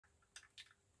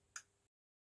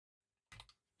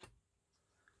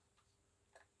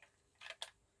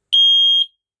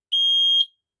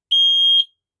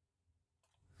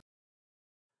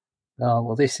Oh,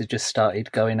 well, this has just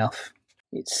started going off.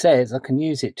 It says I can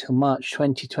use it till March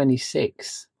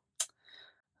 2026.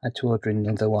 I had to order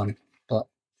another one, but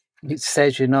it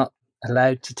says you're not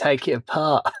allowed to take it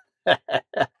apart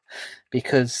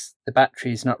because the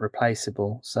battery is not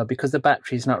replaceable. So because the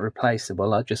battery is not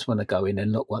replaceable, I just want to go in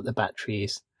and look what the battery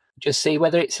is. Just see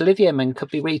whether it's lithium and could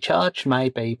be recharged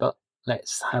maybe, but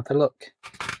let's have a look.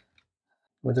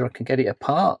 Whether I can get it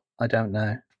apart, I don't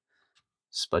know.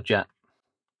 Spudger.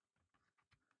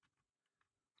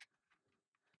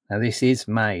 Now this is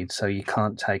made so you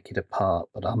can't take it apart,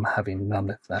 but I'm having none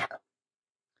of that.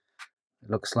 It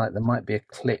looks like there might be a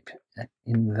clip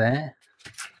in there.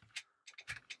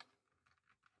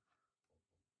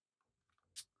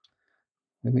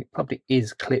 And it probably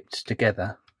is clipped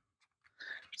together.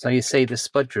 So you see the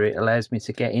spudger, it allows me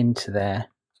to get into there,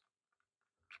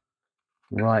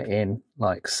 right in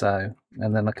like so,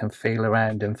 and then I can feel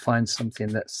around and find something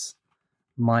that's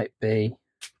might be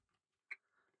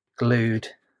glued.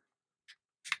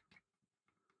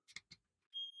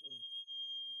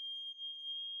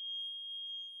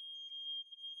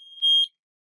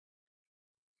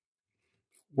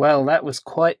 Well, that was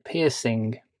quite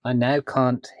piercing. I now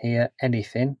can't hear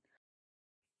anything.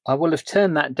 I will have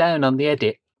turned that down on the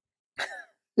edit.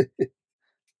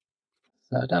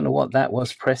 So I don't know what that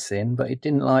was pressing, but it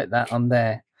didn't like that on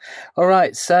there. All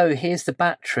right, so here's the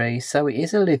battery. So it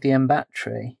is a lithium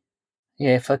battery.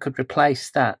 Yeah, if I could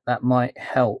replace that, that might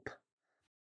help.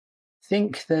 I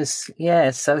think there's,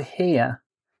 yeah, so here,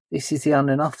 this is the on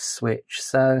and off switch.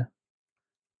 So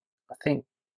I think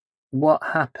what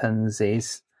happens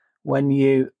is when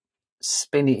you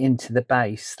spin it into the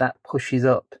base, that pushes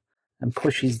up and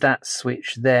pushes that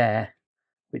switch there,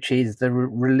 which is the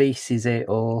releases it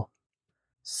or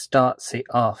starts it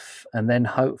off. And then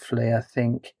hopefully, I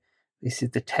think this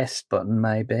is the test button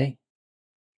maybe.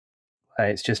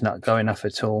 It's just not going off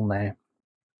at all now.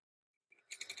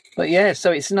 But yeah,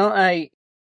 so it's not a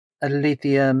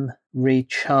lithium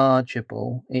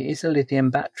rechargeable. It is a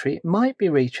lithium battery. It might be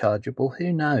rechargeable,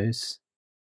 who knows?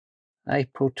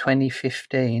 April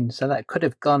 2015, so that could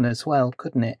have gone as well,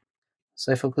 couldn't it?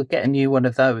 So if I could get a new one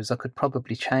of those, I could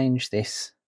probably change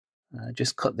this.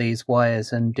 Just cut these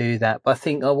wires and do that. But I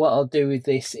think what I'll do with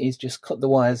this is just cut the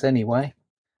wires anyway,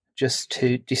 just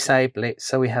to disable it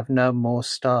so we have no more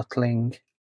startling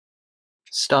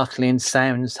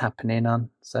sounds happening on.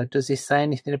 So does this say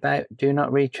anything about do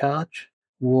not recharge?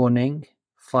 Warning,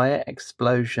 fire,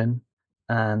 explosion,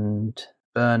 and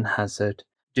burn hazard.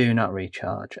 Do not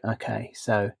recharge. Okay,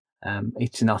 so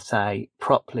it's not a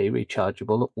properly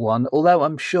rechargeable one, although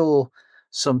I'm sure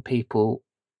some people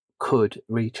could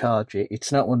recharge it.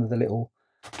 It's not one of the little,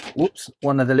 it's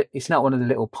not one of the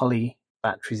little poly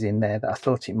batteries in there that I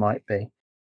thought it might be.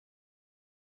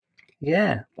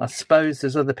 Yeah, I suppose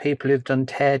there's other people who've done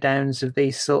teardowns of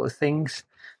these sort of things.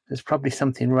 There's probably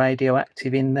something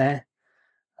radioactive in there.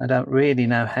 I don't really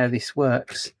know how this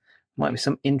works. Might be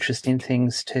some interesting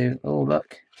things too. Oh,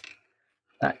 look.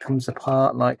 That comes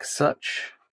apart like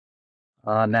such.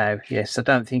 Ah, no. Yes, I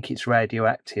don't think it's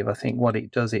radioactive. I think what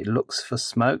it does, it looks for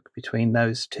smoke between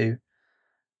those two.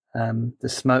 The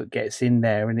smoke gets in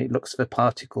there and it looks for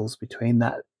particles between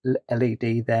that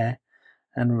LED there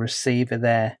and receiver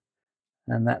there.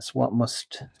 And that's what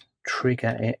must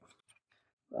trigger it.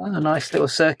 Oh, a nice little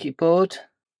circuit board.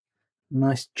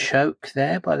 Nice choke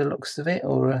there by the looks of it,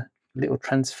 or a little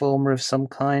transformer of some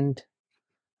kind.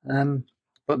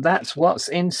 But that's what's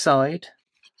inside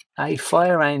a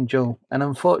Fire Angel. And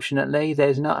unfortunately,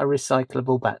 there's not a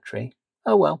recyclable battery.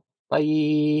 Oh well,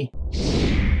 bye.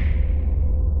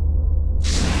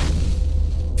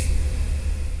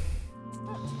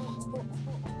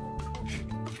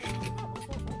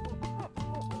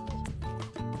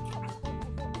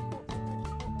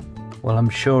 Well, I'm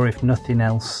sure if nothing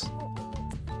else,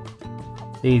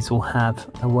 these will have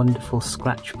a wonderful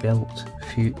scratch-built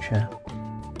future.